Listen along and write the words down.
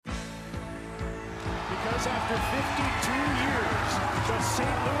because after 52 years, the St.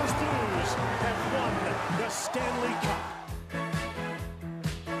 Louis Blues have won the Stanley Cup.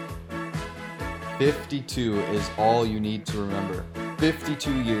 52 is all you need to remember.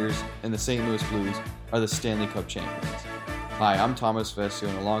 52 years and the St. Louis Blues are the Stanley Cup champions. Hi, I'm Thomas Vesio,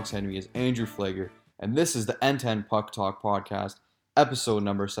 and alongside me is Andrew Flager, and this is the N10 Puck Talk podcast, episode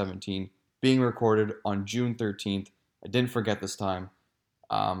number 17, being recorded on June 13th. I didn't forget this time.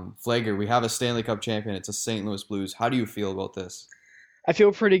 Flager, we have a Stanley Cup champion. It's a St. Louis Blues. How do you feel about this? I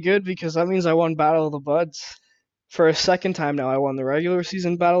feel pretty good because that means I won Battle of the Buds. For a second time now, I won the regular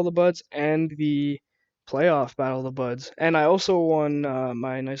season Battle of the Buds and the playoff Battle of the Buds. And I also won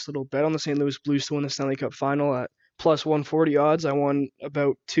my nice little bet on the St. Louis Blues to win the Stanley Cup final at plus 140 odds. I won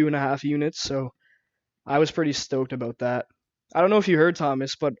about 2.5 units, so I was pretty stoked about that. I don't know if you heard,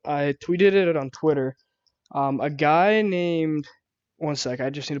 Thomas, but I tweeted it on Twitter. A guy named... One sec, I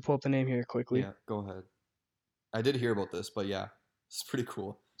just need to pull up the name here quickly. Yeah, go ahead. I did hear about this, but yeah, it's pretty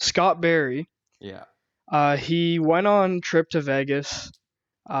cool. Scott Barry. Yeah. He went on trip to Vegas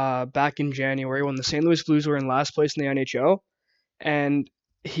back in January when the St. Louis Blues were in last place in the NHL, and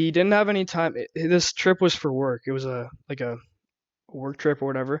he didn't have any time. This trip was for work. It was a work trip or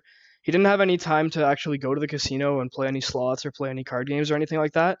whatever. He didn't have any time to actually go to the casino and play any slots or play any card games or anything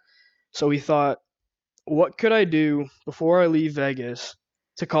like that. So he thought, what could I do before I leave Vegas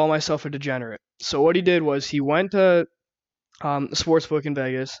to call myself a degenerate? So what he did was he went to a sportsbook in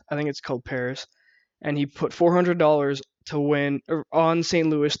Vegas. I think it's called Paris. And he put $400 to win on St.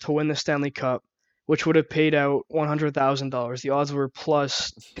 Louis to win the Stanley Cup, which would have paid out $100,000. The odds were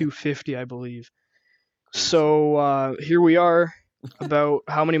plus 250, I believe. So here we are, about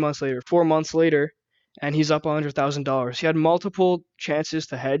how many months later? 4 months later, and he's up $100,000. He had multiple chances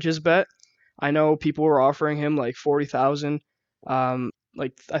to hedge his bet. I know people were offering him like $40,000,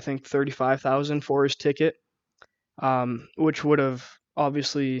 like I think $35,000 for his ticket, which would have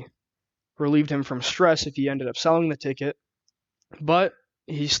obviously relieved him from stress if he ended up selling the ticket. But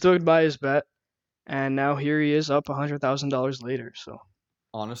he stood by his bet, and now here he is up $100,000 later. So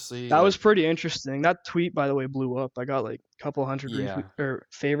honestly, that was pretty interesting. That tweet, by the way, blew up. I got like a couple hundred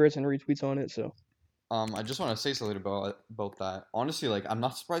favorites and retweets on it. So I just want to say something about that. Honestly, like I'm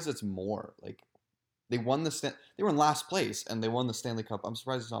not surprised it's more. Like they won they were in last place and they won the Stanley Cup. I'm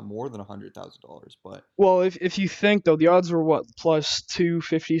surprised it's not more than $100,000. But well, if you think though, the odds were what, plus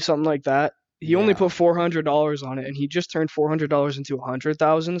 250, something like that. He only put $400 on it, and he just turned $400 into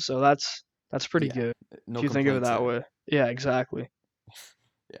 $100,000. So that's pretty good if you think of it that way. Yeah, exactly.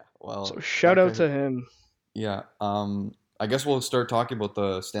 Yeah. Well. So shout out to him. Yeah. I guess we'll start talking about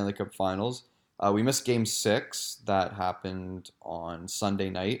the Stanley Cup Finals. We missed Game 6 that happened on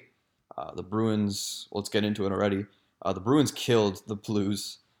Sunday night. The Bruins, let's get into it already. The Bruins killed the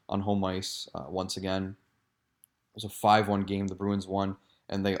Blues on home ice once again. It was a 5-1 game. The Bruins won,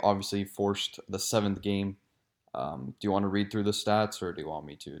 and they obviously forced the 7th game. Do you want to read through the stats, or do you want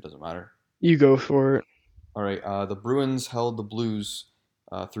me to? It doesn't matter. You go for it. All right. The Bruins held the Blues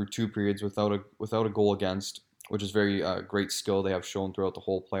through 2 periods without a goal against, which is very great skill they have shown throughout the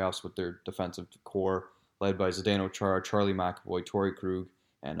whole playoffs with their defensive core, led by Zdeno Chara, Charlie McAvoy, Torrey Krug,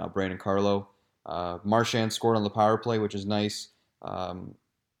 and Brandon Carlo. Marchand scored on the power play, which is nice.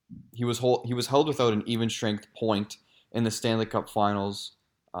 He was held without an even strength point in the Stanley Cup Finals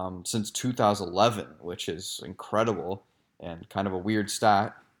since 2011, which is incredible and kind of a weird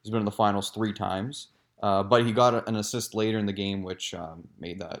stat. He's been in the finals 3 times, but he got an assist later in the game, which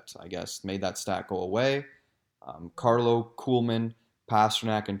made that stat go away. Carlo, Kuhlman,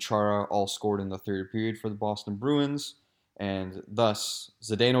 Pastrnak, and Chara all scored in the third period for the Boston Bruins, and thus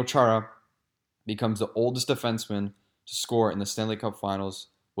Zdeno Chara becomes the oldest defenseman to score in the Stanley Cup Finals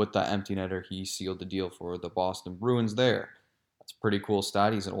with that empty netter. He sealed the deal for the Boston Bruins there. That's a pretty cool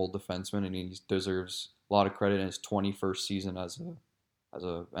stat. He's an old defenseman, and he deserves a lot of credit in his 21st season as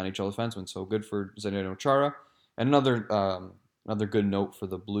a NHL defenseman. So good for Zdeno Chara. And another good note for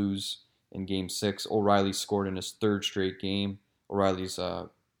the Blues in Game 6. O'Reilly scored in his 3rd straight game. O'Reilly's,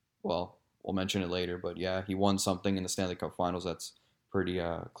 we'll mention it later, but yeah, he won something in the Stanley Cup Finals that's pretty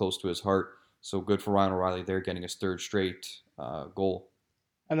close to his heart. So good for Ryan O'Reilly there, getting his 3rd straight goal.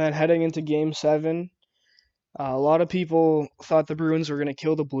 And then heading into Game 7, a lot of people thought the Bruins were going to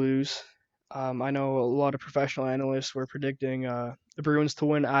kill the Blues. I know a lot of professional analysts were predicting the Bruins to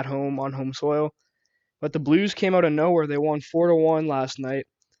win at home on home soil. But the Blues came out of nowhere. They won 4-1 last night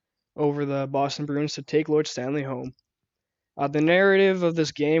over the Boston Bruins to take Lord Stanley home. The narrative of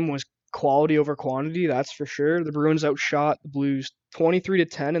this game was quality over quantity, that's for sure. The Bruins outshot the Blues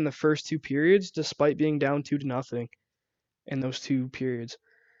 23-10 in the first 2 periods, despite being down 2-0 in those 2 periods.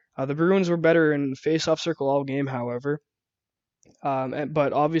 The Bruins were better in face-off circle all game, however.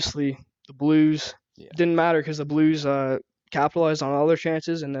 But obviously the Blues Yeah. didn't matter because the Blues capitalized on all their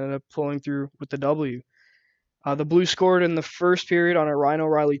chances and ended up pulling through with the W. The Blues scored in the first period on a Ryan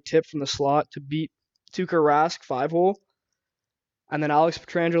O'Reilly tip from the slot to beat Tuukka Rask 5-hole. And then Alex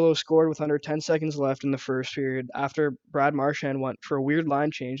Petrangelo scored with under 10 seconds left in the first period after Brad Marchand went for a weird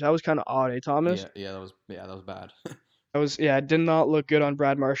line change. That was kind of odd, Thomas? Yeah, that was bad. It did not look good on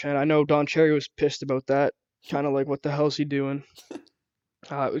Brad Marchand. I know Don Cherry was pissed about that. Kind of like, what the hell is he doing?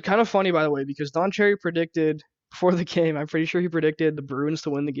 Kind of funny, by the way, because Don Cherry predicted before the game, I'm pretty sure he predicted the Bruins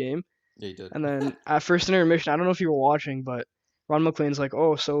to win the game. Yeah, he did. And then at first intermission, I don't know if you were watching, but Ron McLean's like,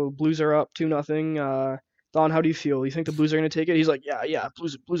 "Oh, so Blues are up 2-0. Don, how do you feel? You think the Blues are going to take it?" He's like, "Yeah,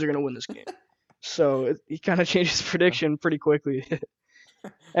 Blues are going to win this game." So he kind of changed his prediction pretty quickly.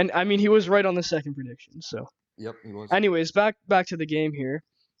 And I mean, he was right on the second prediction. So, Yep, he was. anyways, back to the game here.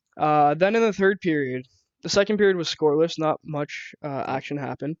 Then in the third period, the second period was scoreless. Not much action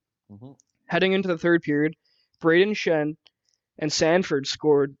happened. Mm-hmm. Heading into the third period, Braden Shen and Sanford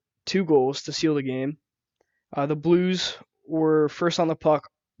scored 2 goals to seal the game. The Blues were first on the puck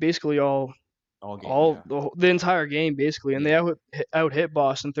basically all game, the entire game basically, and Yeah. they out hit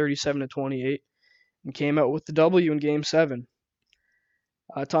Boston 37-28 and came out with the W in Game 7.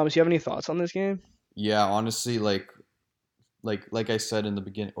 Thomas, you have any thoughts on this game? Yeah, honestly, like I said in the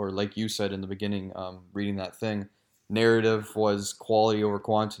beginning, or like you said in the beginning, reading that thing, narrative was quality over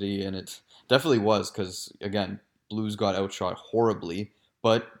quantity, and it definitely was because again, Blues got outshot horribly,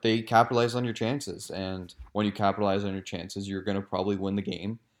 but they capitalized on your chances, and when you capitalize on your chances, you're gonna probably win the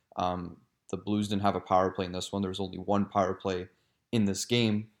game. The Blues didn't have a power play in this one. There was only one power play in this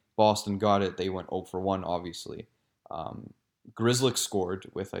game. Boston got it. They went 0 for 1, obviously. Grzelcyk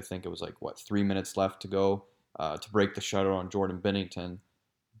scored with, I think it was like, 3 minutes left to go to break the shutter on Jordan Binnington.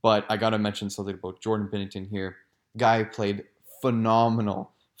 But I got to mention something about Jordan Binnington here. Guy played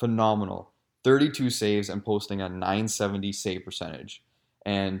phenomenal. 32 saves and posting a 970 save percentage.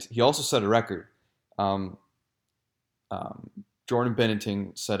 And he also set a record. Jordan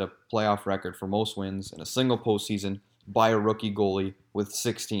Binnington set a playoff record for most wins in a single postseason by a rookie goalie with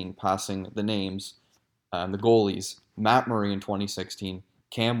 16, passing the names, the goalies, Matt Murray in 2016,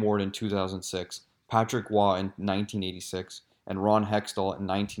 Cam Ward in 2006, Patrick Waugh in 1986, and Ron Hextall in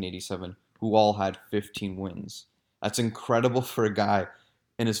 1987, who all had 15 wins. That's incredible for a guy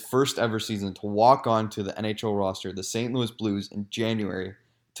in his first ever season to walk onto the NHL roster, the St. Louis Blues, in January,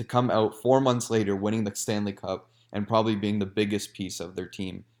 to come out 4 months later winning the Stanley Cup and probably being the biggest piece of their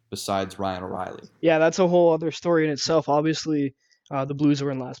team besides Ryan O'Reilly. Yeah, that's a whole other story in itself. Obviously, the Blues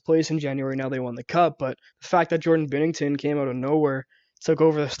were in last place in January. Now they won the Cup. But the fact that Jordan Binnington came out of nowhere, took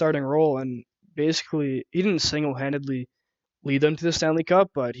over the starting role, and basically he didn't single-handedly lead them to the Stanley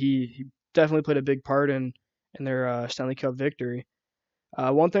Cup, but he definitely played a big part in their Stanley Cup victory.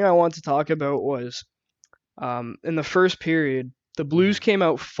 One thing I wanted to talk about was in the first period, the Blues came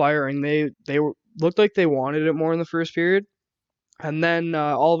out firing. They looked like they wanted it more in the first period. And then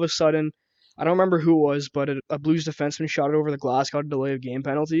all of a sudden, I don't remember who it was, but a Blues defenseman shot it over the glass, got a delay of game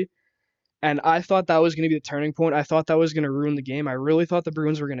penalty. And I thought that was going to be the turning point. I thought that was going to ruin the game. I really thought the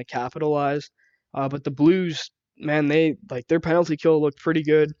Bruins were going to capitalize. But the Blues, man, their penalty kill looked pretty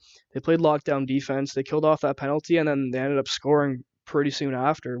good. They played lockdown defense. They killed off that penalty, and then they ended up scoring pretty soon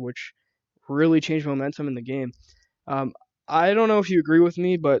after, which really changed momentum in the game. I don't know if you agree with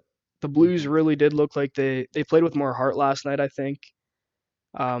me, but the Blues really did look like they played with more heart last night, I think,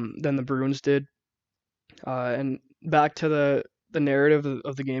 than the Bruins did. And back to the narrative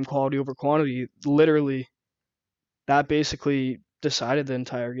of the game, quality over quantity, literally that basically decided the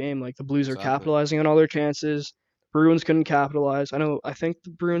entire game. Like the Blues are capitalizing on all their chances. Bruins couldn't capitalize. I think the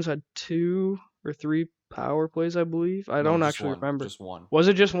Bruins had 2 or 3 power plays, I believe. I don't actually remember. Just one. Was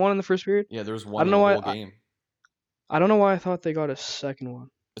it just one in the first period? Yeah, there was one in the whole game. I don't know why I thought they got a second one.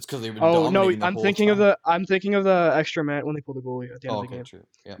 It's because they've been dominating the I'm whole thinking time. I'm thinking of the extra man when they pulled the goalie at the end of the game. True.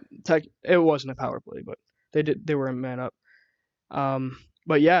 Yeah. It wasn't a power play, but they were a man up.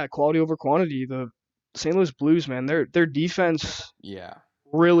 But yeah, quality over quantity. The St. Louis Blues, man, their defense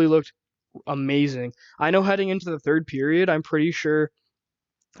really looked amazing. I know heading into the third period, I'm pretty sure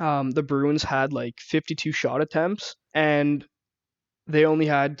the Bruins had like 52 shot attempts and they only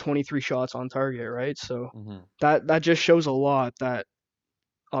had 23 shots on target, right? So that just shows a lot that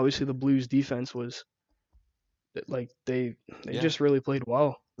obviously the Blues defense was like they just really played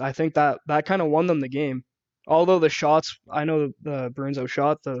well. I think that kind of won them the game. Although the shots, I know the Bruins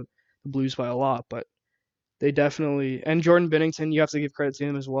outshot the Blues by a lot, but they definitely, and Jordan Binnington, you have to give credit to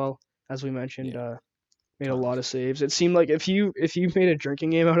him as well, as we mentioned. made a lot of saves. It seemed like if you made a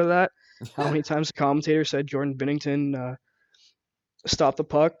drinking game out of that, how many times the commentator said Jordan Binnington stopped the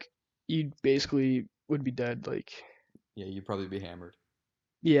puck, you basically would be dead. Like, Yeah, you'd probably be hammered.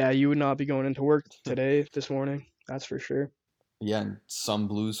 yeah, you would not be going into work today, this morning. That's for sure. Yeah, and some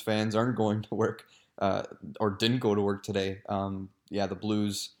Blues fans aren't going to work, or didn't go to work today. Yeah, the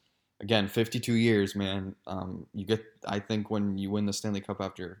Blues, again, 52 years, man. You get, I think, when you win the Stanley Cup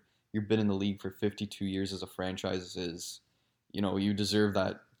after you've been in the league for 52 years as a franchise, you deserve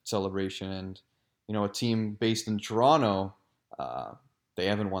that celebration. And a team based in Toronto, uh, they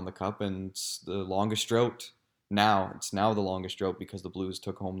haven't won the cup, and it's the longest drought now. It's now the longest drought because the Blues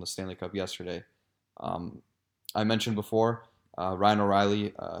took home the Stanley Cup yesterday. Um, I mentioned before. Ryan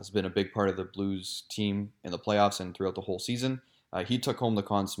O'Reilly has been a big part of the Blues team in the playoffs and throughout the whole season. He took home the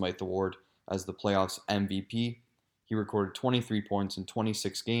Conn Smythe Award as the playoffs MVP. He recorded 23 points in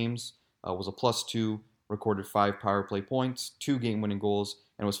 26 games, was a +2, recorded 5 power play points, 2 game-winning goals,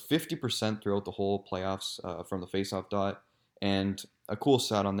 and was 50% throughout the whole playoffs from the faceoff dot. And a cool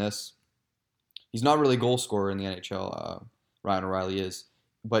stat on this, he's not really a goal scorer in the NHL, Ryan O'Reilly is,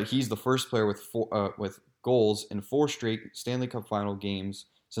 but he's the first player with goals in 4 straight Stanley Cup final games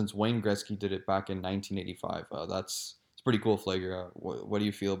since Wayne Gretzky did it back in 1985. It's pretty cool, Flager. What do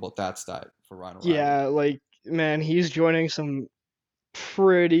you feel about that stat for Ryan O'Reilly? Yeah, like, man, he's joining some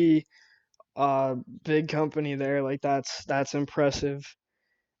pretty big company there. Like, that's impressive.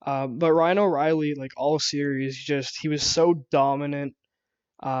 But Ryan O'Reilly, like, all series, he was so dominant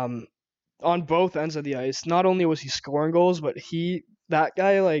um, on both ends of the ice. Not only was he scoring goals, but that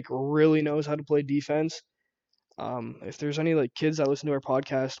guy, like, really knows how to play defense. If there's any like kids that listen to our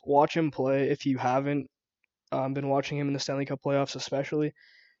podcast, watch him play if you haven't been watching him in the Stanley Cup playoffs, especially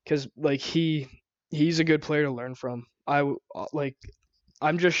because like he's a good player to learn from. Like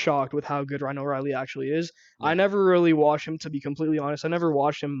I'm just shocked with how good Ryan O'Reilly actually is. I Yeah. never really watched him, to be completely honest. I never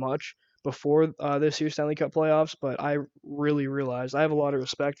watched him much before this year's Stanley Cup playoffs, but I really realized I have a lot of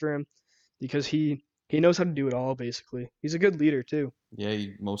respect for him because he knows how to do it all. Basically, he's a good leader too. Yeah,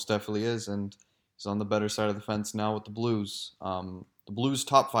 he most definitely is, and he's on the better side of the fence now with the Blues. The Blues'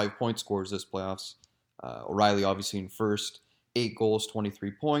 top 5 point scorers this playoffs. O'Reilly obviously in first, 8 goals,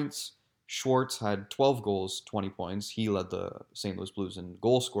 23 points. Schwartz had 12 goals, 20 points. He led the St. Louis Blues in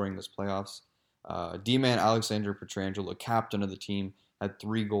goal scoring this playoffs. D-man Alexander Pietrangelo, captain of the team, had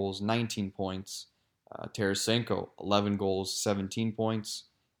 3 goals, 19 points. Tarasenko, 11 goals, 17 points.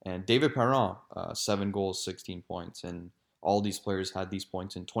 And David Perron, 7 goals, 16 points. And all these players had these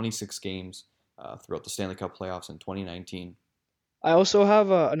points in 26 games throughout the Stanley Cup playoffs in 2019. I also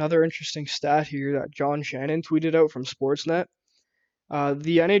have another interesting stat here that John Shannon tweeted out from Sportsnet.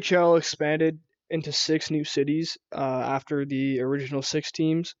 The NHL expanded into 6 new cities after the original 6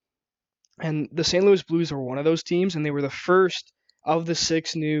 teams, and the St. Louis Blues were one of those teams, and they were the first of the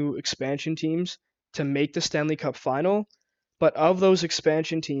 6 new expansion teams to make the Stanley Cup final. But of those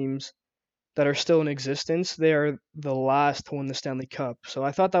expansion teams that are still in existence, they are the last to win the Stanley Cup. So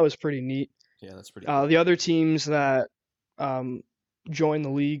I thought that was pretty neat. Yeah, that's pretty cool. The other teams that um, joined the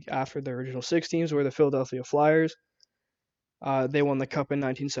league after the original 6 teams were the Philadelphia Flyers. They won the Cup in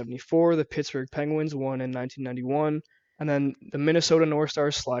 1974. The Pittsburgh Penguins won in 1991. And then the Minnesota North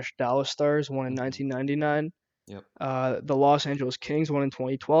Stars / Dallas Stars won in 1999. Yep. The Los Angeles Kings won in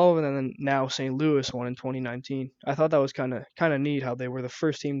 2012, and then now St. Louis won in 2019. I thought that was kind of neat how they were the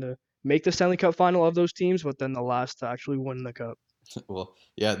first team to make the Stanley Cup final of those teams, but then the last to actually win the cup. Well,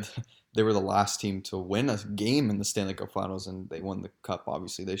 yeah, they were the last team to win a game in the Stanley Cup Finals, and they won the cup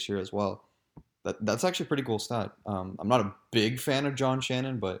obviously this year as well. That's actually a pretty cool stat. I'm not a big fan of John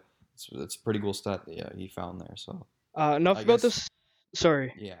Shannon, but it's a pretty cool stat that, yeah, he found there. So Enough I about guess, this.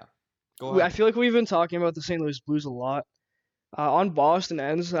 Sorry. yeah, go I ahead. feel like we've been talking about the St. Louis Blues a lot. On Boston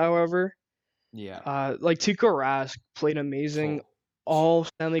ends, however, Yeah. like Tuukka Rask played amazing Oh, all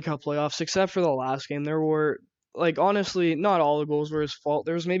Stanley Cup playoffs except for the last game. There were like honestly, not all the goals were his fault.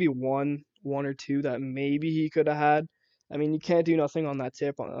 There was maybe one or two that maybe he could have had. I mean, you can't do nothing on that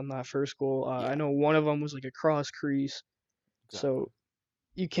tip on that first goal. I yeah, know one of them was like a cross crease, exactly. so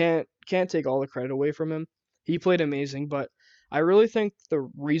you can't take all the credit away from him. He played amazing, but I really think the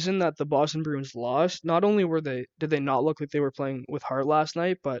reason that the Boston Bruins lost, not only did they not look like they were playing with heart last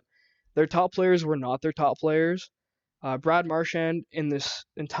night, but their top players were not their top players. Brad Marchand in this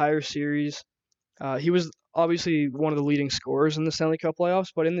entire series, he was obviously one of the leading scorers in the Stanley Cup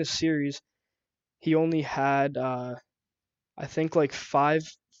playoffs, but in this series, he only had I think like five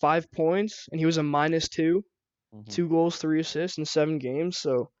points, and he was a -2, Hmm. 2 goals, 3 assists in 7 games.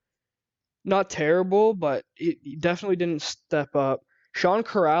 So not terrible, but he definitely didn't step up. Sean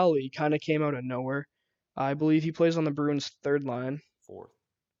Corrali kind of came out of nowhere. I believe he plays on the Bruins' third line. Fourth.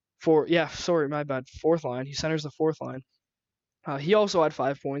 My bad. Fourth line. He centers the fourth line. He also had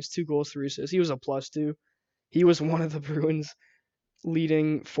 5 points, 2 goals, 3 assists. He was a +2. He was one of the Bruins'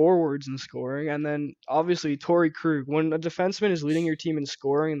 leading forwards in scoring. And then obviously Torrey Krug. When a defenseman is leading your team in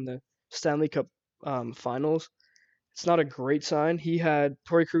scoring in the Stanley Cup finals, it's not a great sign.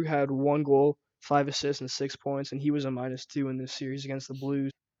 Torrey Krug had 1 goal, 5 assists, and 6 points, and he was a -2 in this series against the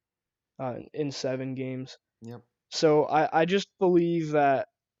Blues in 7 games. Yep. So I just believe that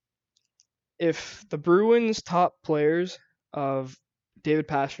if the Bruins' top players of David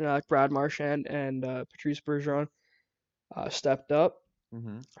Pastrnak, Brad Marchand, and Patrice Bergeron stepped up,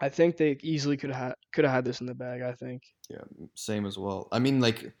 I think they easily could have had this in the bag. I think. Yeah, same as well. I mean,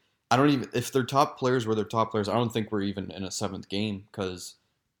 like, I don't even if their top players were their top players. I don't think we're even in a 7th game because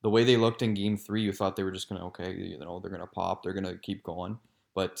the way they looked in Game 3, you thought they were just gonna they're gonna pop, they're gonna keep going.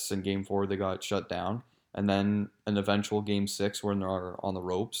 But in Game 4, they got shut down, and then an eventual Game 6 when they're on the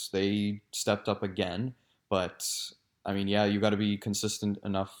ropes, they stepped up again. But I mean, yeah, you got to be consistent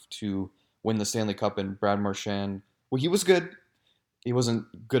enough to win the Stanley Cup. And Brad Marchand, well, he was good. He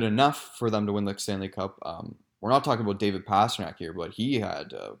wasn't good enough for them to win the Stanley Cup. We're not talking about David Pastrnak here, but he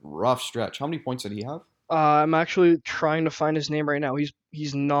had a rough stretch. How many points did he have? I'm actually trying to find his name right now.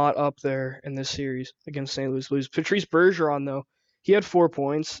 He's not up there in this series against St. Louis Blues. Patrice Bergeron, though, he had 4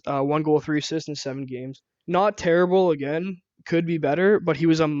 points, 1 goal, 3 assists in 7 games. Not terrible again. Could be better, but he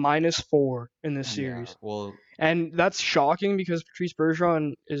was a -4 in this series. Yeah, well, and that's shocking because Patrice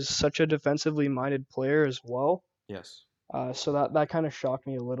Bergeron is such a defensively minded player as well. yes. So that kind of shocked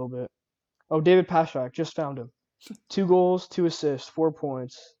me a little bit. Oh, David Pastrnak, just found him. 2 goals, 2 assists, 4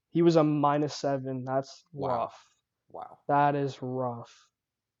 points. He was a -7. That's rough. Wow. That is rough.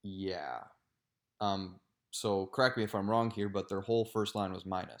 Yeah. So correct me if I'm wrong here, but their whole first line was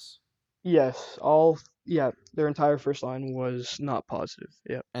minus. Yes, their entire first line was not positive.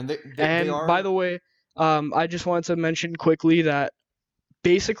 Yeah. And And by the way, I just wanted to mention quickly that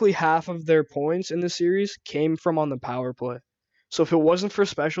basically half of their points in the series came from on the power play. So if it wasn't for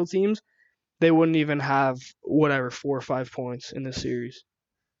special teams, they wouldn't even have 4 or 5 points in the series.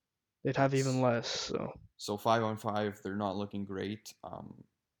 They'd have even less. So 5-on-5, they're not looking great.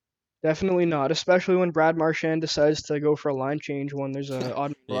 Definitely not, especially when Brad Marchand decides to go for a line change when there's an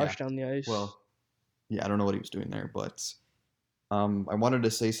odd rush down the ice. Well, yeah, I don't know what he was doing there, but I wanted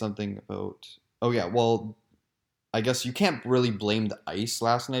to say something about. Oh yeah, well, I guess you can't really blame the ice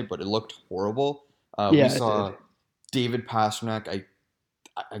last night, but it looked horrible. We saw David Pastrnak.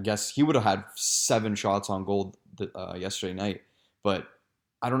 I guess he would have had 7 shots on goal yesterday night, but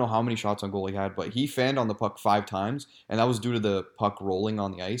I don't know how many shots on goal he had, but he fanned on the puck 5 times, and that was due to the puck rolling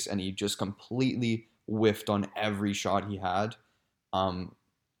on the ice, and he just completely whiffed on every shot he had.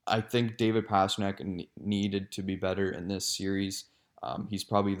 I think David Pastrnak needed to be better in this series. He's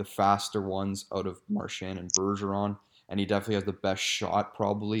probably the faster ones out of Marchand and Bergeron, and he definitely has the best shot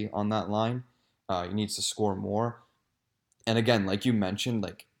probably on that line. He needs to score more. And again, like you mentioned,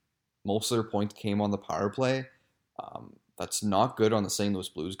 like most of their points came on the power play. That's not good on the St. Louis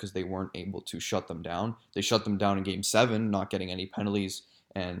Blues because they weren't able to shut them down. They shut them down in Game 7, not getting any penalties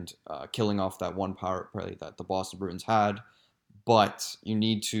and killing off that one power play that the Boston Bruins had. But you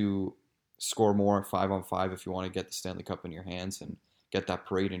need to score more 5-on-5 if you want to get the Stanley Cup in your hands and get that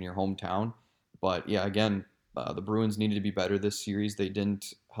parade in your hometown. But yeah, again, the Bruins needed to be better this series. They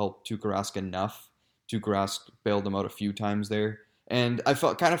didn't help Tuukka Rask enough. Tuukka Rask bailed them out a few times there. And I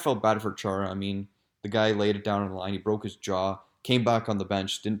kind of felt bad for Chara. I mean, the guy laid it down on the line. He broke his jaw, came back on the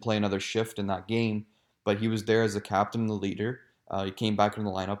bench, didn't play another shift in that game, but he was there as the captain and the leader. He came back in the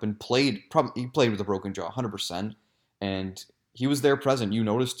lineup and played. He played with a broken jaw, 100%. And he was there present. You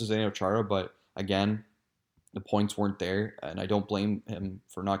noticed Zdeno Chara, but again, the points weren't there. And I don't blame him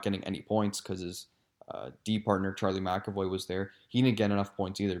for not getting any points because his D partner, Charlie McAvoy, was there. He didn't get enough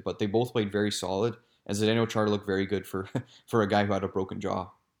points either, but they both played very solid. And Zdeno Chara looked very good for a guy who had a broken jaw.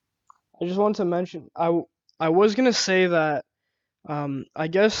 I just wanted to mention, I was going to say that I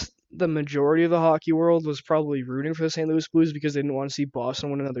guess the majority of the hockey world was probably rooting for the St. Louis Blues because they didn't want to see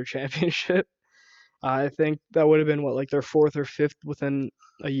Boston win another championship. I think that would have been their 4th or 5th within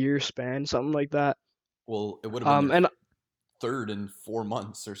a year span, something like that. Well, it would have been their 3rd in 4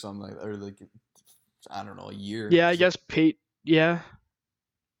 months or something like that, or I don't know, a year. Yeah, I guess Patriots,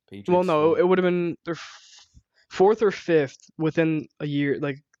 well, no, it would have been their 4th or 5th within a year,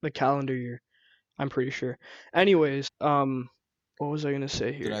 like the calendar year. I'm pretty sure. Anyways, what was I gonna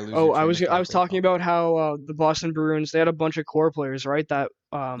say here? I was talking about how the Boston Bruins, they had a bunch of core players, right? That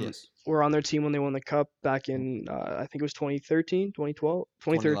yes. were on their team when they won the cup back in I think it was 2013, 2012,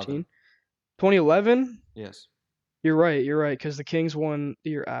 2013. 2011? Yes. You're right, because the Kings won the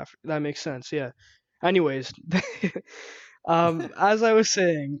year after. That makes sense, yeah. Anyways, as I was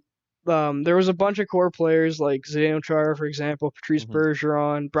saying, there was a bunch of core players like Zdeno Chara, for example, Patrice Hmm.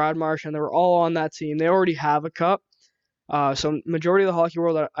 Bergeron, Brad Marchand. They were all on that team. They already have a cup. So majority of the hockey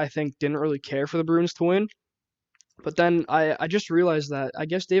world, I think, didn't really care for the Bruins to win. But then I just realized that I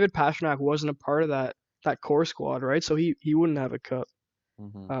guess David Pastrnak wasn't a part of that core squad, right? So he wouldn't have a cup.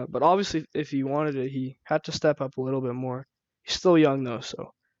 Hmm. But obviously, if he wanted it, he had to step up a little bit more. He's still young though,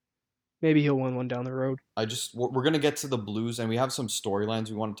 so maybe he'll win one down the road. We're gonna get to the Blues, and we have some storylines.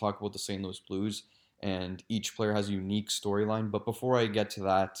 We want to talk about the St. Louis Blues, and each player has a unique storyline. But before I get to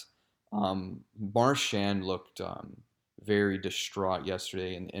that, Marchand looked very distraught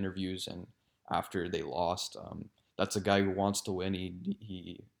yesterday in the interviews and after they lost. That's a guy who wants to win.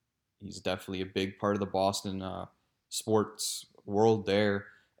 He's definitely a big part of the Boston sports world there,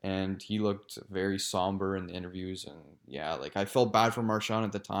 and he looked very somber in the interviews. And yeah, like I felt bad for Marchand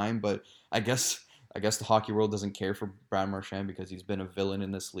at the time, but I guess the hockey world doesn't care for Brad Marchand because he's been a villain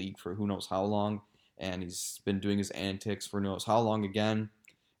in this league for who knows how long, and he's been doing his antics for who knows how long again.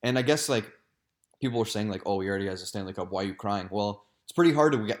 And I guess like people are saying like, oh, he already has a Stanley Cup. Why are you crying? Well, it's pretty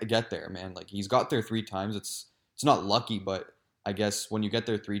hard to get there, man. Like he's got there 3 times. It's not lucky, but I guess when you get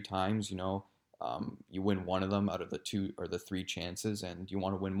there 3 times, you win one of them out of the 2 or the 3 chances, and you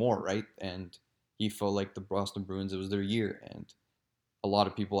want to win more, right? And he felt like the Boston Bruins, it was their year, and a lot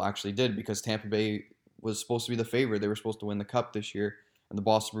of people actually did because Tampa Bay was supposed to be the favorite. They were supposed to win the cup this year, and the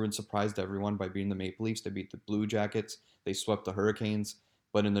Boston Bruins surprised everyone by beating the Maple Leafs. They beat the Blue Jackets. They swept the Hurricanes,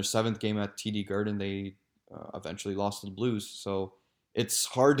 but in their 7th game at TD Garden, they eventually lost to the Blues. So it's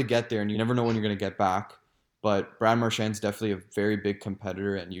hard to get there, and you never know when you're going to get back. But Brad Marchand's definitely a very big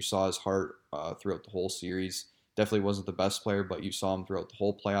competitor, and you saw his heart throughout the whole series. Definitely wasn't the best player, but you saw him throughout the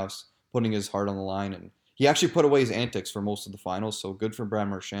whole playoffs, putting his heart on the line. And he actually put away his antics for most of the finals, so good for Brad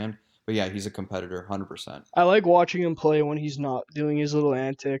Marchand. But yeah, he's a competitor, 100%. I like watching him play when he's not doing his little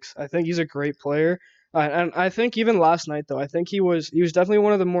antics. I think he's a great player. And I think even last night though, I think he was definitely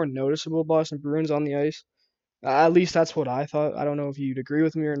one of the more noticeable Boston Bruins on the ice. At least that's what I thought. I don't know if you'd agree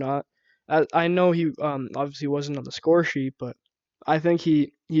with me or not. I know he obviously wasn't on the score sheet, but I think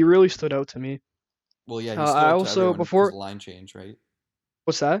he really stood out to me. Well, yeah, he stood I out to also everyone because before the line change, right?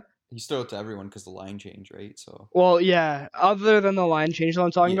 what's that? He stood out to everyone because the line change, right? So Well, yeah. Other than the line change that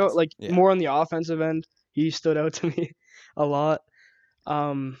I'm talking about, yes, like yeah. more on the offensive end, he stood out to me a lot.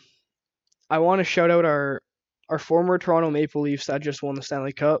 Um, I want to shout out our former Toronto Maple Leafs that just won the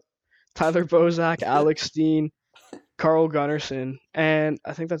Stanley Cup. Tyler Bozak, Alex Steen, Carl Gunnarsson, and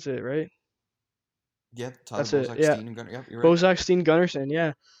I think that's it, right? Yeah, Tyler That's it. Bozak, Yeah. Steen, and Gunnar. Yep, you're right. Bozak, Steen, Gunnarsson,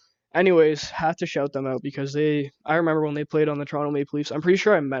 yeah. Anyways, have to shout them out because I remember when they played on the Toronto Maple Leafs. I'm pretty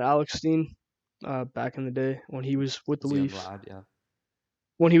sure I met Alex Steen back in the day when he was with the He's a young Leafs. lad, yeah.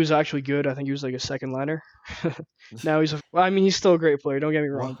 When he was actually good, I think he was like a second liner. Now well, I mean, he's still a great player. Don't get me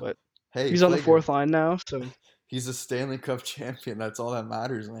wrong, Well, but hey, he's on the Flager, fourth line now. So, he's a Stanley Cup champion. That's all that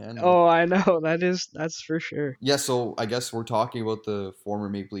matters, man. Like, oh, I know that's for sure. yeah, so I guess we're talking about the former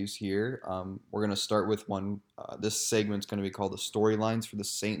Maple Leafs here. We're gonna start with one. This segment's gonna be called the storylines for the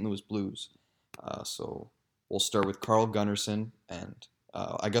St. Louis Blues. So we'll start with Carl Gunnarsson, and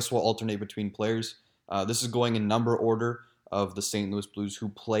I guess we'll alternate between players. This is going in number order of the St. Louis Blues who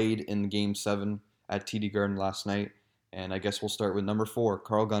played in Game 7 at TD Garden last night. And I guess we'll start with number 4,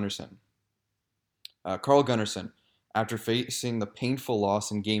 Carl Gunnarsson. Carl Gunnarsson, after facing the painful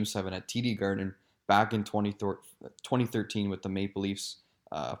loss in Game 7 at TD Garden back in 2013 with the Maple Leafs,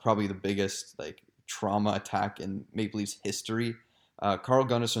 probably the biggest like trauma attack in Maple Leafs history. Carl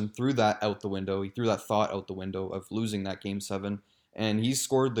Gunnarsson threw that out the window. He threw that thought out the window of losing that Game 7, and he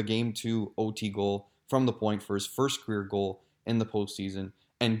scored the Game 2 OT goal from the point for his first career goal in the postseason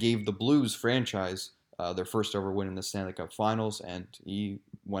and gave the Blues franchise their first ever win in the Stanley Cup Finals, and he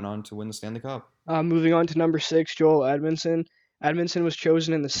went on to win the Stanley Cup. Moving on to number 6, Joel Edmondson. Edmondson was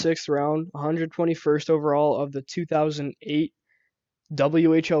chosen in the 6th round, 121st overall of the 2008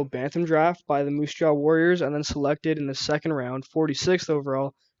 WHL Bantam Draft by the Moose Jaw Warriors, and then selected in the 2nd round, 46th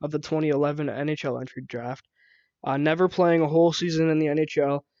overall of the 2011 NHL Entry Draft. Never playing a whole season in the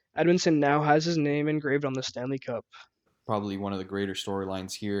NHL, Edmondson now has his name engraved on the Stanley Cup. Probably one of the greater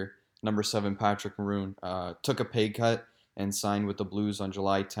storylines here. Number 7, Patrick Maroon, took a pay cut and signed with the Blues on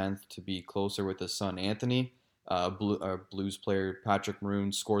July 10th to be closer with his son Anthony. Blues player Patrick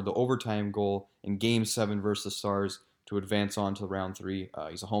Maroon scored the overtime goal in Game 7 versus the Stars to advance on to round 3.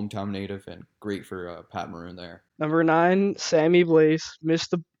 He's a hometown native and great for Pat Maroon there. Number 9, Sammy Blais missed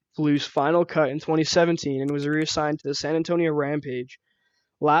the Blues' final cut in 2017 and was reassigned to the San Antonio Rampage.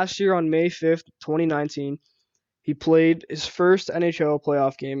 Last year on May 5th, 2019, he played his first NHL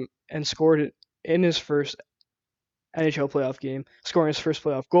playoff game and scored it in his first NHL playoff game, scoring his first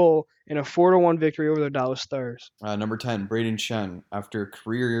playoff goal in a 4-1 victory over the Dallas Stars. Number 10, Braden Shen. After a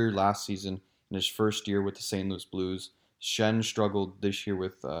career year last season in his first year with the St. Louis Blues, Shen struggled this year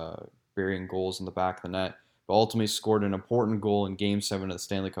with burying goals in the back of the net, but ultimately scored an important goal in Game 7 of the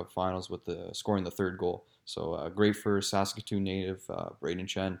Stanley Cup Finals with scoring the third goal. So great for Saskatoon native Braden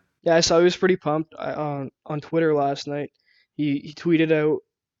Shen. Yeah, I saw he was pretty pumped on Twitter last night. He tweeted out,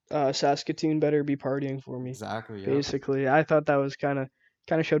 Saskatoon better be partying for me. Exactly, yeah. Basically, I thought that was kind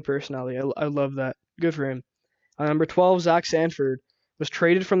of showed personality. I love that. Good for him. Number 12, Zach Sanford was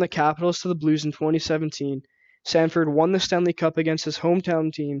traded from the Capitals to the Blues in 2017. Sanford won the Stanley Cup against his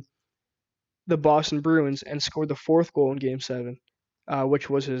hometown team, the Boston Bruins, and scored the fourth goal in Game 7, which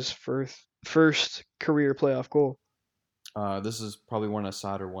was his first career playoff goal. This is probably one of the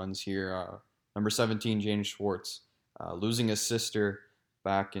sadder ones here. Number 17, James Schwartz, losing his sister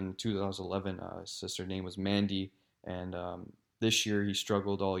back in 2011. His sister's name was Mandy, and this year he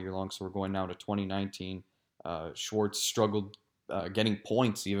struggled all year long. So we're going now to 2019. Schwartz struggled getting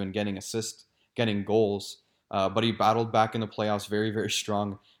points, even getting assists, getting goals, but he battled back in the playoffs very, very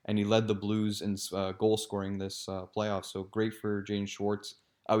strong, and he led the Blues in goal scoring this playoff. So great for James Schwartz.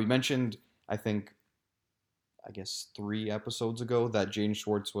 We mentioned, I guess 3 episodes ago, that James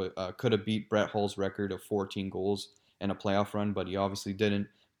Schwartz could have beat Brett Hull's record of 14 goals in a playoff run, but he obviously didn't.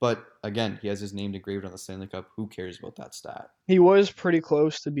 But again, he has his name engraved on the Stanley Cup. Who cares about that stat? He was pretty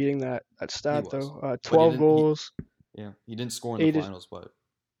close to beating that stat, though. 12 goals. He didn't score in the finals, but...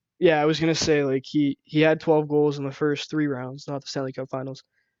 Yeah, I was going to say, like, he had 12 goals in the first 3 rounds, not the Stanley Cup Finals.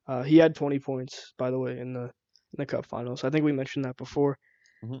 He had 20 points, by the way, in the Cup Finals. I think we mentioned that before.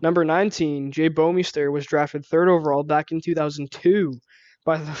 Mm-hmm. Number 19, Jay Bouwmeester was drafted 3rd overall back in 2002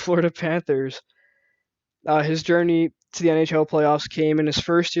 by the Florida Panthers. His journey to the NHL playoffs came in his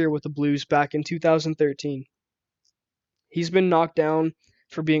first year with the Blues back in 2013. He's been knocked down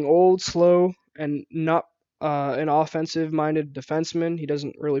for being old, slow, and not an offensive-minded defenseman. He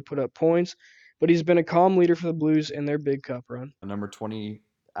doesn't really put up points, but he's been a calm leader for the Blues in their big cup run. Number 20,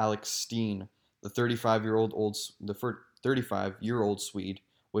 Alex Steen, the 35-year-old Swede,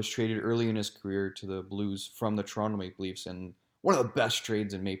 was traded early in his career to the Blues from the Toronto Maple Leafs, and one of the best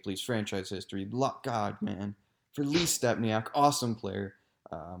trades in Maple Leafs franchise history. God, man. For Lee Stepniak, awesome player.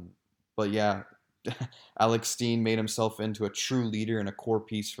 But yeah, Alex Steen made himself into a true leader and a core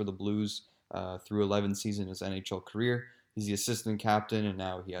piece for the Blues through 11 seasons of his NHL career. He's the assistant captain, and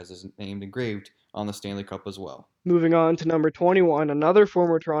now he has his name engraved on the Stanley Cup as well. Moving on to number 21, another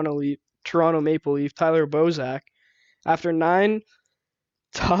former Toronto Maple Leaf, Tyler Bozak. After 9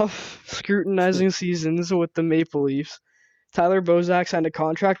 tough, scrutinizing seasons with the Maple Leafs, Tyler Bozak signed a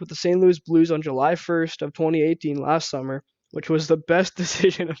contract with the St. Louis Blues on July 1st of 2018 last summer, which was the best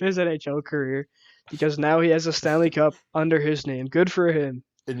decision of his NHL career because now he has a Stanley Cup under his name. Good for him.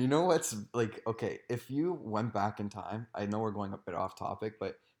 And you know what's like, okay, if you went back in time, I know we're going a bit off topic,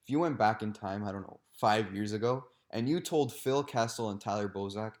 but if you went back in time, I don't know, 5 years ago, and you told Phil Kessel and Tyler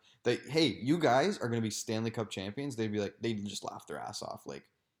Bozak that, hey, you guys are going to be Stanley Cup champions, they'd just laugh their ass off. Like,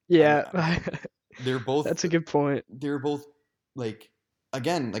 yeah, they're both. That's a good point. They're both, like,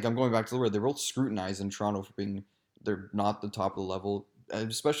 again, like I'm going back to the word, they're both scrutinized in Toronto for they're not the top of the level,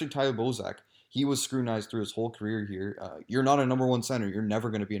 especially Tyler Bozak. He was scrutinized through his whole career here. You're not a number 1 center. You're never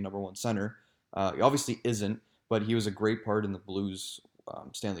going to be a number 1 center. He obviously isn't, but he was a great part in the Blues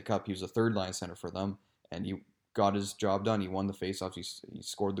Stanley Cup. He was a third-line center for them, and he got his job done. He won the faceoffs. He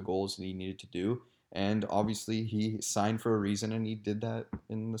scored the goals that he needed to do, and obviously he signed for a reason, and he did that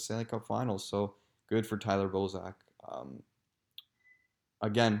in the Stanley Cup Finals. So good for Tyler Bozak.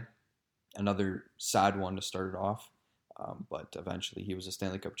 Again, another sad one to start it off, but eventually he was a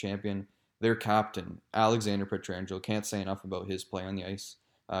Stanley Cup champion. Their captain, Alexander Pietrangelo, can't say enough about his play on the ice.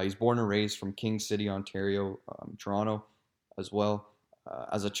 He's born and raised from King City, Ontario, Toronto as well.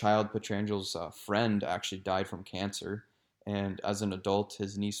 As a child, Pietrangelo's friend actually died from cancer. And as an adult,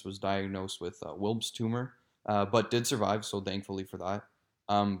 his niece was diagnosed with Wilms tumor, but did survive, so thankfully for that.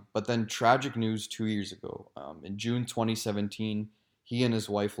 But then tragic news 2 years ago. In June 2017, he and his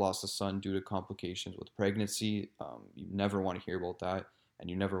wife lost a son due to complications with pregnancy. You never want to hear about that. And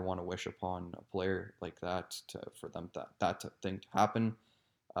you never want to wish upon a player like that for them that thing to happen.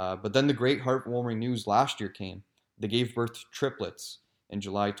 But then the great heartwarming news last year came. They gave birth to triplets in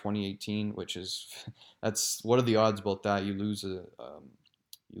July 2018, which is what are the odds about that? You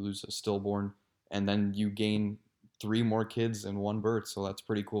lose a stillborn, and then you gain 3 more kids in one birth. So that's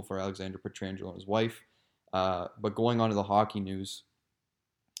pretty cool for Alexander Pietrangelo and his wife. But going on to the hockey news,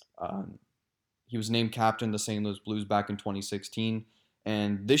 He was named captain of the St. Louis Blues back in 2016,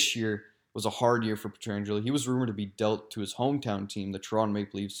 and this year was a hard year for Pietrangelo. He was rumored to be dealt to his hometown team, the Toronto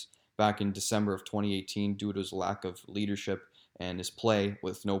Maple Leafs, back in December of 2018 due to his lack of leadership and his play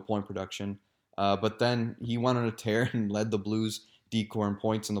with no point production. But then he went on a tear and led the Blues decor in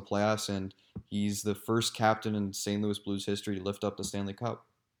points in the playoffs, and he's the first captain in St. Louis Blues history to lift up the Stanley Cup.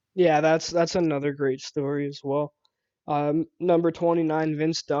 Yeah, that's another great story as well. Number 29,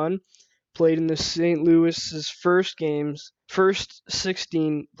 Vince Dunn, played in the St. Louis's first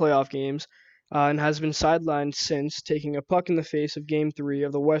 16 playoff games, and has been sidelined since, taking a puck in the face of Game 3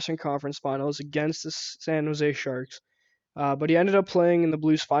 of the Western Conference Finals against the San Jose Sharks. But he ended up playing in the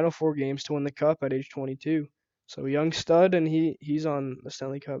Blues' final 4 games to win the Cup at age 22. So a young stud, and he's on the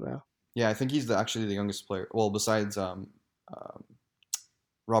Stanley Cup now. Yeah, I think he's actually the youngest player. Well, besides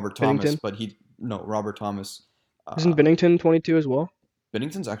Robert Thomas, Binnington? Robert Thomas. Isn't Binnington 22 as well?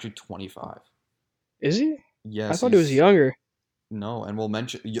 Binnington's actually 25. Is he? Yes. I thought he was younger. No, and we'll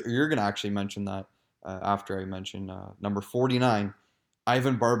mention. You're gonna actually mention that after I mention number 49,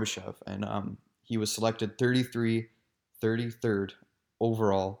 Ivan Barbashev, and he was selected 33rd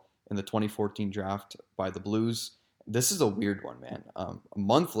overall in the 2014 draft by the Blues. This is a weird one, man. A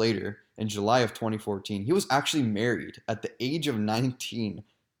month later, in July of 2014, he was actually married at the age of 19.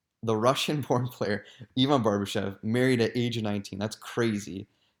 The Russian-born player, Ivan Barbashev, married at age of 19. That's crazy.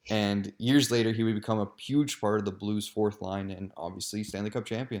 And years later, he would become a huge part of the Blues' fourth line and obviously Stanley Cup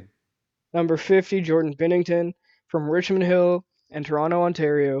champion. Number 50, Jordan Binnington, from Richmond Hill and Toronto,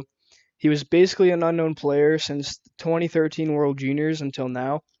 Ontario. He was basically an unknown player since the 2013 World Juniors until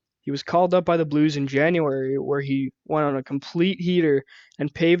now. He was called up by the Blues in January, where he went on a complete heater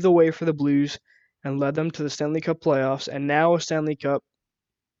and paved the way for the Blues and led them to the Stanley Cup playoffs and now a Stanley Cup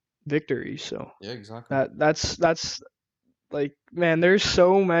victory. So yeah, exactly. That's like, man, there's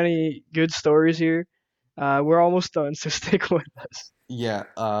so many good stories here. We're almost done, so stick with us. Yeah,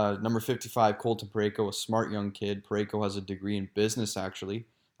 number 55, Colton Parayko, a smart young kid. Parayko has a degree in business, actually.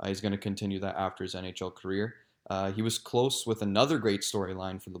 He's going to continue that after his NHL career. He was close with another great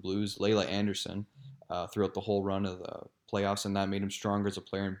storyline for the Blues, Leila Anderson, throughout the whole run of the playoffs, and that made him stronger as a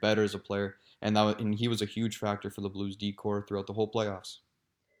player and better as a player. And he was a huge factor for the Blues decor throughout the whole playoffs.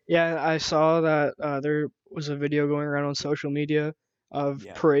 Yeah, I saw that there was a video going around on social media of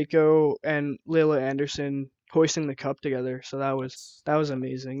Parayko and Leila Anderson hoisting the cup together. So that was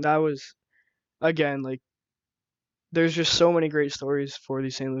amazing. That was, again, like, there's just so many great stories for the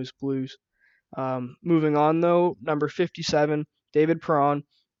St. Louis Blues. Moving on, though, number 57, David Perron.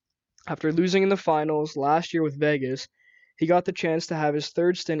 After losing in the finals last year with Vegas, he got the chance to have his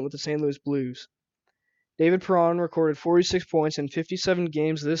third stint with the St. Louis Blues. David Perron recorded 46 points in 57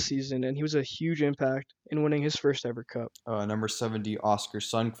 games this season, and he was a huge impact in winning his first ever cup. Number 70, Oscar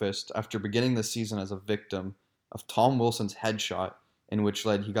Sundqvist. After beginning the season as a victim of Tom Wilson's headshot, in which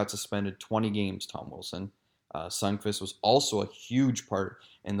led he got suspended 20 games, Tom Wilson. Sundqvist was also a huge part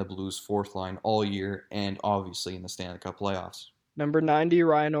in the Blues' fourth line all year and obviously in the Stanley Cup playoffs. Number 90,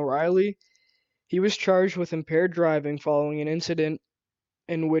 Ryan O'Reilly. He was charged with impaired driving following an incident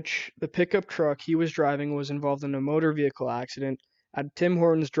in which the pickup truck he was driving was involved in a motor vehicle accident at Tim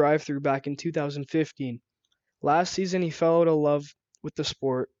Hortons drive-thru back in 2015. Last season, he fell out of love with the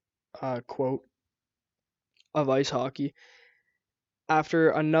sport, quote, of ice hockey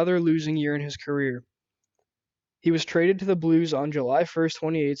after another losing year in his career. He was traded to the Blues on July 1st,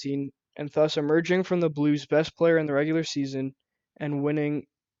 2018, and thus emerging from the Blues' best player in the regular season and winning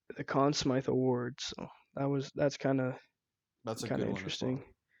the Conn Smythe Award. So that's kind of interesting. Well.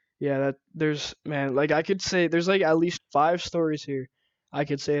 Yeah, I could say there's like at least 5 stories here. I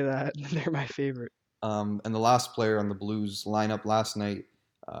could say that they're my favorite. And the last player on the Blues lineup last night,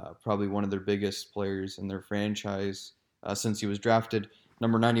 probably one of their biggest players in their franchise since he was drafted,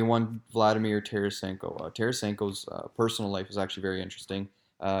 number 91, Vladimir Tarasenko. Tarasenko's personal life is actually very interesting.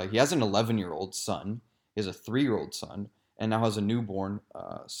 He has an 11-year-old son. He has a 3-year-old son, and now has a newborn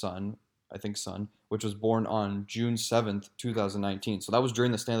son, which was born on June 7th, 2019. So that was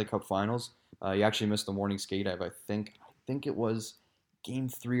during the Stanley Cup Finals. He actually missed the morning skate. I think it was Game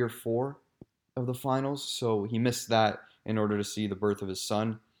 3 or 4 of the Finals. So he missed that in order to see the birth of his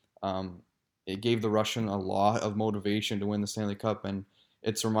son. It gave the Russian a lot of motivation to win the Stanley Cup, and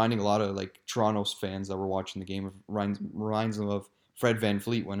it's reminding a lot of like Toronto's fans that were watching the game reminds them of Fred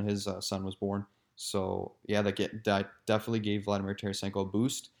VanVleet when his son was born. So yeah, that definitely gave Vladimir Tarasenko a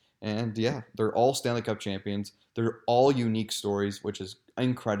boost. And yeah, they're all Stanley Cup champions. They're all unique stories, which is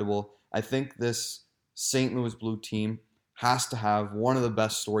incredible. I think this St. Louis Blue team has to have one of the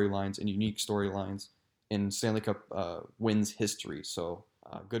best storylines and unique storylines in Stanley Cup wins history. So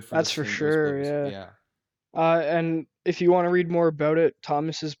Good for the That's for St. Louis sure, Blues. yeah. Yeah. And if you want to read more about it,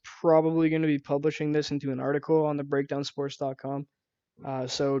 Thomas is probably going to be publishing this into an article on the breakdownsports.com.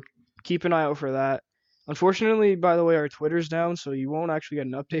 So keep an eye out for that. Unfortunately, by the way, our Twitter's down, so you won't actually get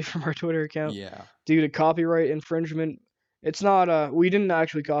an update from our Twitter account Yeah. due to copyright infringement. It's not we didn't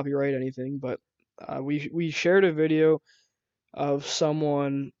actually copyright anything, but we shared a video of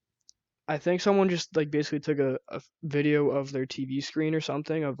someone. I think someone just like basically took a video of their TV screen or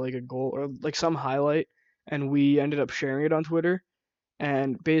something of like a goal or like some highlight, and we ended up sharing it on Twitter.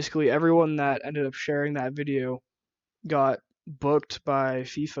 And basically, everyone that ended up sharing that video got booked by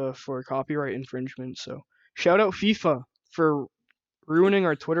FIFA for copyright infringement. So shout out FIFA for ruining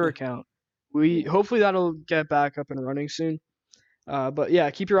our Twitter account. We hopefully that'll get back up and running soon. But yeah,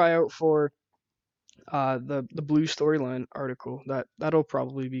 keep your eye out for the Blue Storyline article that'll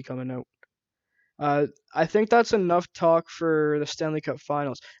probably be coming out. I think that's enough talk for the Stanley Cup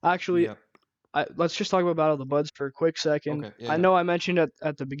Finals. Actually, Yep. let's just talk about Battle of the Buds for a quick second. Okay. Yeah. I know I mentioned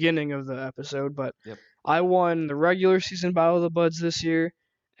at the beginning of the episode, but Yep. I won the regular season Battle of the Buds this year,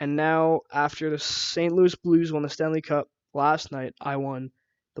 and now after the St. Louis Blues won the Stanley Cup last night, I won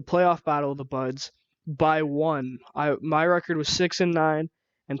the playoff Battle of the Buds by one. My record was 6-9,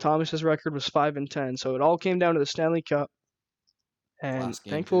 and Thomas's record was 5-10. So it all came down to the Stanley Cup, and Last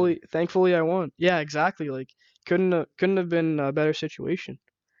game, too. thankfully I won. Yeah, exactly. Like couldn't have been a better situation.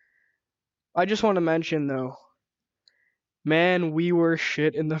 I just want to mention though, man, we were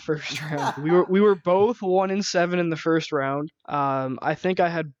shit in the first round. We were both 1-7 in the first round. I think I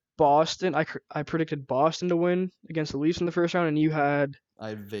had Boston. I predicted Boston to win against the Leafs in the first round, and you had I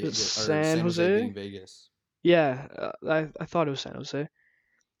had Vegas or San Jose beating Vegas. Yeah, I thought it was San Jose.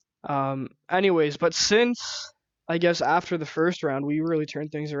 Anyways, but since I guess after the first round we really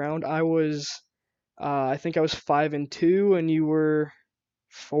turned things around. I think I was 5-2, and you were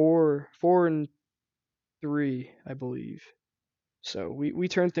 4-3, I believe. So we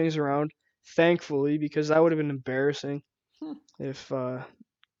turned things around, thankfully, because that would have been embarrassing if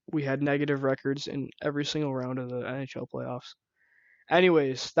we had negative records in every single round of the NHL playoffs.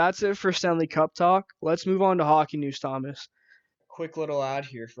 Anyways, that's it for Stanley Cup talk. Let's move on to hockey news, Thomas. Quick little ad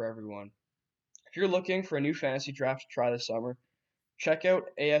here for everyone. If you're looking for a new fantasy draft to try this summer, check out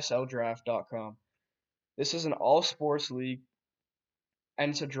asldraft.com. This is an all-sports league,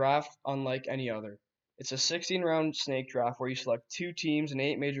 and it's a draft unlike any other. It's a 16-round snake draft where you select 2 teams in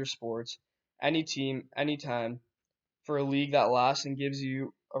 8 major sports, any team, anytime, for a league that lasts and gives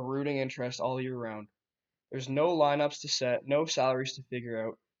you a rooting interest all year round. There's no lineups to set, no salaries to figure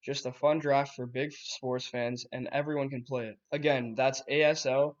out, just a fun draft for big sports fans, and everyone can play it. Again, that's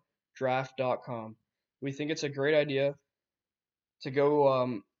asldraft.com. We think it's a great idea to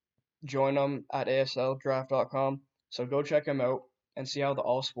go join them at asldraft.com, so go check them out and see how the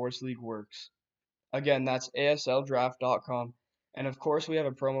All Sports League works. Again, that's asldraft.com. And of course, we have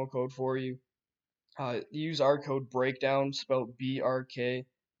a promo code for you. Use our code BREAKDOWN, spelled BRKDWN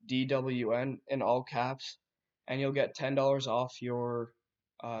in all caps, and you'll get $10 off your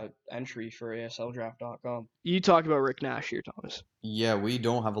entry for asldraft.com. You talk about Rick Nash here, Thomas. Yeah, we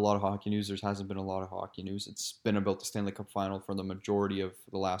don't have a lot of hockey news. There hasn't been a lot of hockey news. It's been about the Stanley Cup Final for the majority of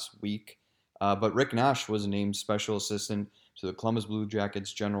the last week. But Rick Nash was named special assistant to the Columbus Blue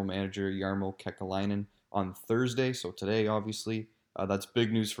Jackets general manager Jarmo Kekalainen on Thursday, so today, obviously. That's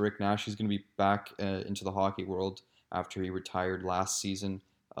big news for Rick Nash. He's going to be back into the hockey world after he retired last season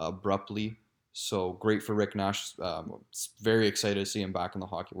abruptly. So great for Rick Nash. Very excited to see him back in the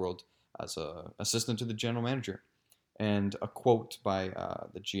hockey world as an assistant to the general manager. And a quote by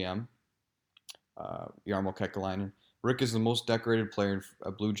the GM, Jarmo Kekalainen. Rick is the most decorated player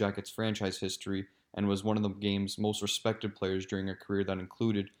in Blue Jackets franchise history and was one of the game's most respected players during a career that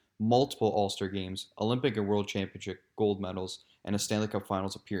included multiple All-Star games, Olympic and World Championship gold medals, and a Stanley Cup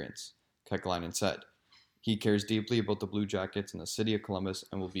Finals appearance, Kekalainen said. He cares deeply about the Blue Jackets and the city of Columbus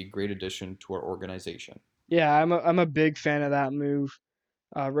and will be a great addition to our organization. Yeah, I'm a big fan of that move.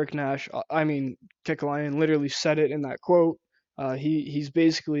 Rick Nash, Kekalainen literally said it in that quote. He's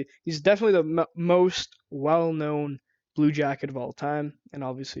definitely the most well-known Blue Jacket of all time, and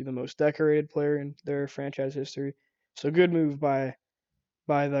obviously the most decorated player in their franchise history. So good move by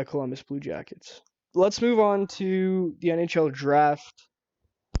the Columbus Blue Jackets. Let's move on to the NHL draft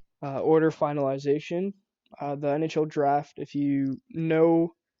order finalization. The NHL draft, if you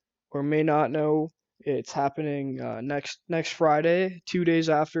know or may not know, it's happening next Friday, 2 days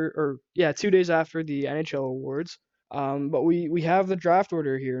after the NHL awards. But we have the draft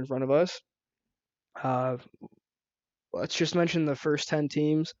order here in front of us. Let's just mention the first 10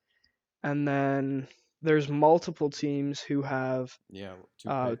 teams, and then there's multiple teams who have Yeah, 2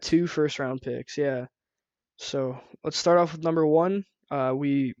 picks. 2 first-round picks. Yeah. So let's start off with number 1.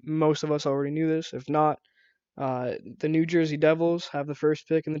 Most of us already knew this. If not, the New Jersey Devils have the first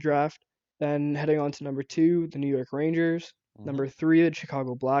pick in the draft. Then heading on to number 2, the New York Rangers. Number 3, the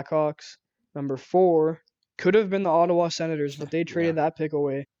Chicago Blackhawks. Number 4 could have been the Ottawa Senators, but they traded that pick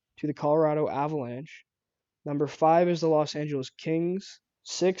away to the Colorado Avalanche. Number 5 is the Los Angeles Kings.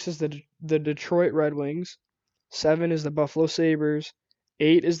 6 is the Detroit Red Wings. 7 is the Buffalo Sabres.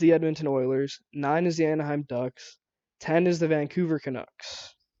 8 is the Edmonton Oilers. 9 is the Anaheim Ducks. 10 is the Vancouver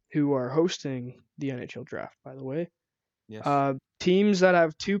Canucks, who are hosting the NHL draft, by the way. Yes. Teams that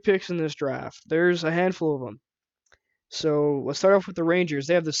have 2 picks in this draft, there's a handful of them. So let's start off with the Rangers.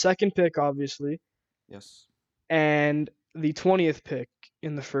 They have the second pick, obviously, Yes. and the 20th pick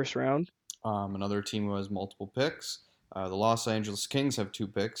in the first round. Another team who has multiple picks. The Los Angeles Kings have 2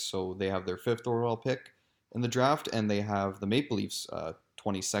 picks, so they have their 5th overall pick in the draft, and they have the Maple Leafs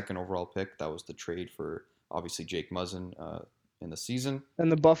 22nd overall pick. That was the trade for, obviously, Jake Muzzin in the season.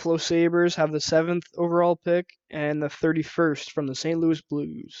 And the Buffalo Sabres have the 7th overall pick and the 31st from the St. Louis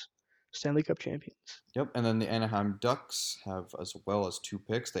Blues, Stanley Cup champions. Yep, and then the Anaheim Ducks have as well as 2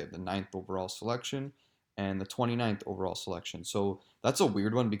 picks. They have the 9th overall selection and the 29th overall selection. So that's a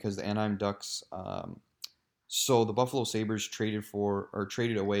weird one because the Anaheim Ducks, so the Buffalo Sabres traded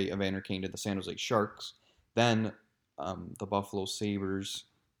away Evander Kane to the San Jose Sharks. Then the Buffalo Sabres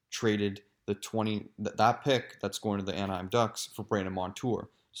traded that pick that's going to the Anaheim Ducks for Brandon Montour.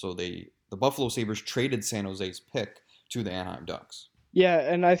 So the Buffalo Sabres traded San Jose's pick to the Anaheim Ducks. Yeah,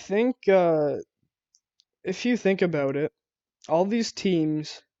 and I think if you think about it, all these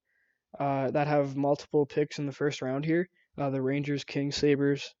teams that have multiple picks in the first round here, the Rangers, Kings,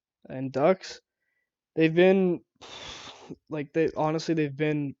 Sabres, and Ducks, they've been they've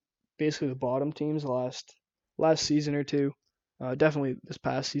been basically the bottom teams the last season or two, definitely this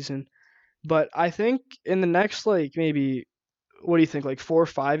past season. But I think in the next maybe, what do you think, 4 or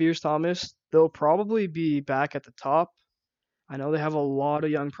 5 years, Thomas, they'll probably be back at the top. I know they have a lot of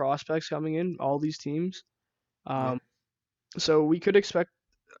young prospects coming in, all these teams. So we could expect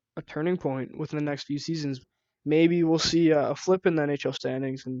a turning point within the next few seasons. Maybe we'll see a flip in the NHL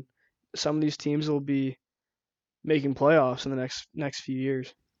standings, and some of these teams will be making playoffs in the next few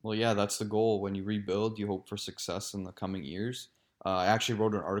years. Well, yeah, that's the goal. When you rebuild, you hope for success in the coming years. I actually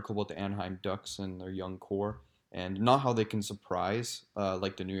wrote an article about the Anaheim Ducks and their young core, and not how they can surprise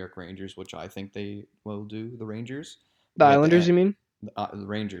like the New York Rangers, which I think they will do, the Rangers. The Islanders, you mean? The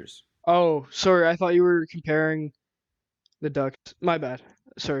Rangers. Oh, sorry. I thought you were comparing the Ducks. My bad.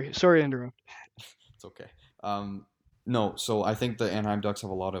 Sorry to interrupt. It's okay. No, so I think the Anaheim Ducks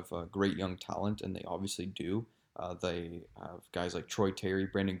have a lot of great young talent, and they obviously do. They have guys like Troy Terry,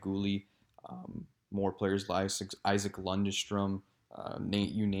 Brandon Gooley, more players like Isaac Lundestrom,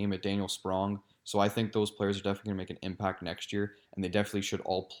 you name it, Daniel Sprong. So I think those players are definitely going to make an impact next year, and they definitely should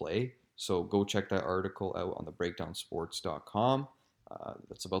all play. So go check that article out on thebreakdownsports.com.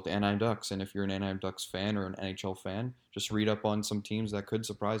 That's about the Anaheim Ducks, and if you're an Anaheim Ducks fan or an NHL fan, just read up on some teams that could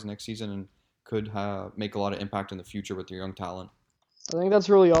surprise next season and could make a lot of impact in the future with their young talent. I think that's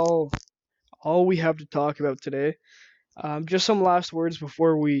really all we have to talk about today. Just some last words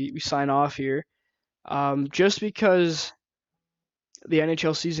before we sign off here. Just because the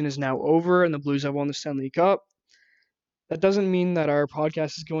NHL season is now over and the Blues have won the Stanley Cup, that doesn't mean that our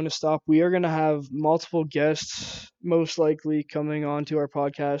podcast is going to stop. We are going to have multiple guests, most likely, coming onto our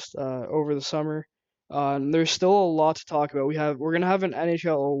podcast over the summer. There's still a lot to talk about. We're going to have an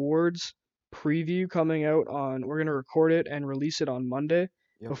NHL awards preview coming out we're going to record it and release it on Monday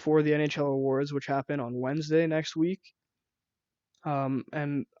before the NHL awards, which happen on Wednesday next week.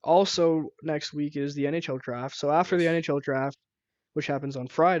 And also next week is the NHL draft. So after the NHL draft, which happens on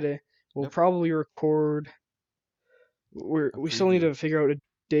Friday, we'll probably record. We still need to figure out a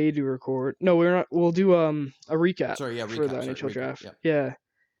day to record. No, we're not. We'll do a recap for the NHL draft. Yeah.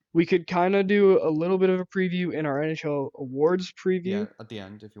 We could kind of do a little bit of a preview in our NHL awards preview. Yeah, at the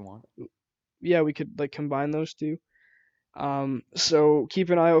end if you want. Yeah, we could combine those two. So keep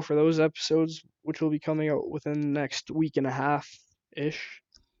an eye out for those episodes, which will be coming out within the next week and a half-ish.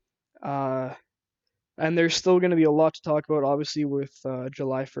 And there's still going to be a lot to talk about, obviously, with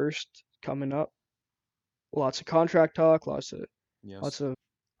July 1st coming up. Lots of contract talk, lots of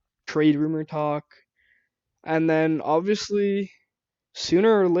trade rumor talk. And then, obviously,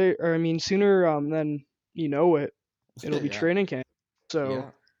 sooner than you know it, it'll be training camp.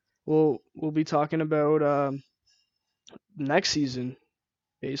 So we'll be talking about next season,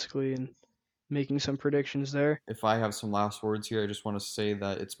 basically, and making some predictions there. If I have some last words here, I just want to say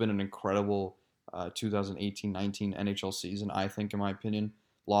that it's been an incredible 2018-19 NHL season, I think, in my opinion.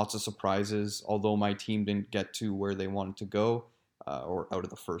 Lots of surprises, although my team didn't get to where they wanted to go, or out of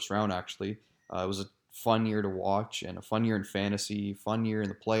the first round, actually. It was a fun year to watch and a fun year in fantasy, fun year in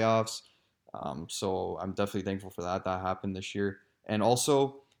the playoffs. So I'm definitely thankful for that. That happened this year. And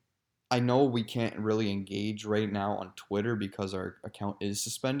also, I know we can't really engage right now on Twitter because our account is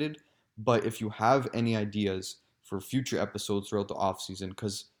suspended, but if you have any ideas for future episodes throughout the offseason,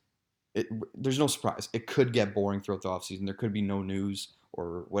 because there's no surprise. It could get boring throughout the offseason. There could be no news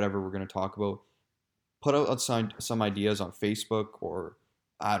or whatever we're going to talk about. Put out some ideas on Facebook or,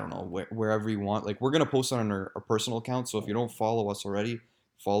 I don't know, wherever you want. Like, we're going to post on our personal account, so if you don't follow us already,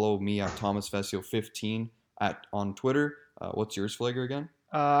 follow me at ThomasFessio15 on Twitter. What's yours, Flagger, again?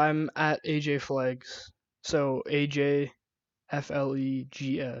 I'm at AJ Flags. So AJFlegs.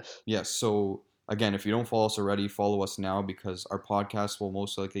 Yes, so again, if you don't follow us already, follow us now because our podcast will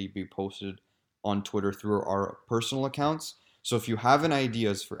most likely be posted on Twitter through our personal accounts. So if you have any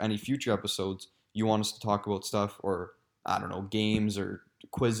ideas for any future episodes, you want us to talk about stuff or, I don't know, games or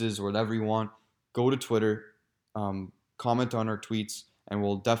quizzes or whatever you want, go to Twitter, comment on our tweets, and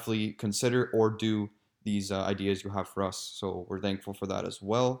we'll definitely consider or do these ideas you have for us. So we're thankful for that as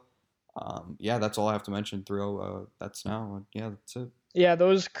well. Yeah, that's all I have to mention throughout. That's now. Yeah, that's it. Yeah,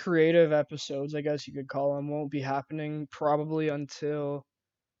 those creative episodes, I guess you could call them, won't be happening probably until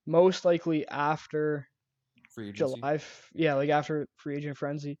most likely after Free agency. July. Yeah, like after free agent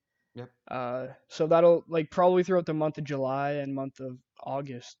frenzy. Yep. So that'll probably throughout the month of July and month of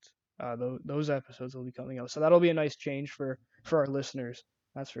August. Those episodes will be coming out. So that'll be a nice change for our listeners.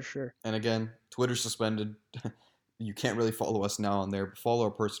 That's for sure. And again, Twitter's suspended. You can't really follow us now on there, but follow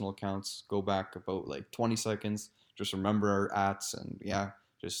our personal accounts. Go back about 20 seconds. Just remember our ats and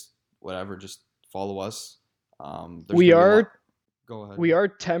just whatever. Just follow us. We are. Go ahead. We are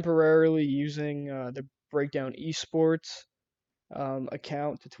temporarily using the Breakdown Esports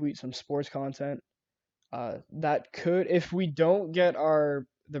account to tweet some sports content. That could, if we don't get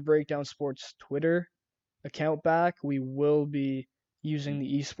the Breakdown Sports Twitter account back, we will be using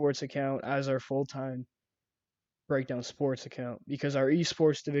the esports account as our full-time Breakdown Sports account because our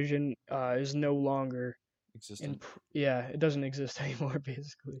esports division is no longer existent. It doesn't exist anymore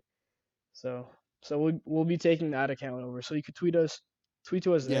basically. So we'll be taking that account over. So you could tweet to us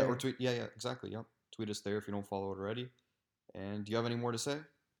there. Yeah, or tweet. Yeah, exactly. Yep. Tweet us there if you don't follow it already. And do you have any more to say?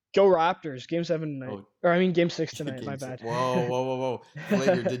 Go Raptors! Game 7 tonight. Game 6 tonight. My bad. Whoa!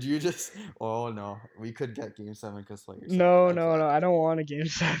 Flager, did you just? Oh no, we could get Game 7 because Flager. No. I don't want a Game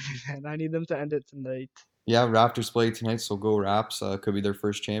 7. Man. I need them to end it tonight. Yeah, Raptors play tonight, so go Raps. Could be their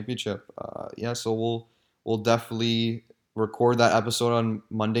first championship. So we'll definitely record that episode on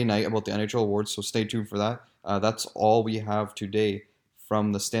Monday night about the NHL awards. So stay tuned for that. That's all we have today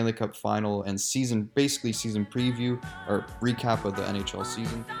from the Stanley Cup Final and season preview or recap of the NHL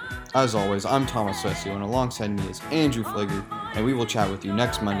season. As always, I'm Thomas Fessio, and alongside me is Andrew Flager, and we will chat with you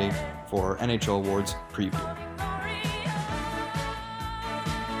next Monday for our NHL Awards preview.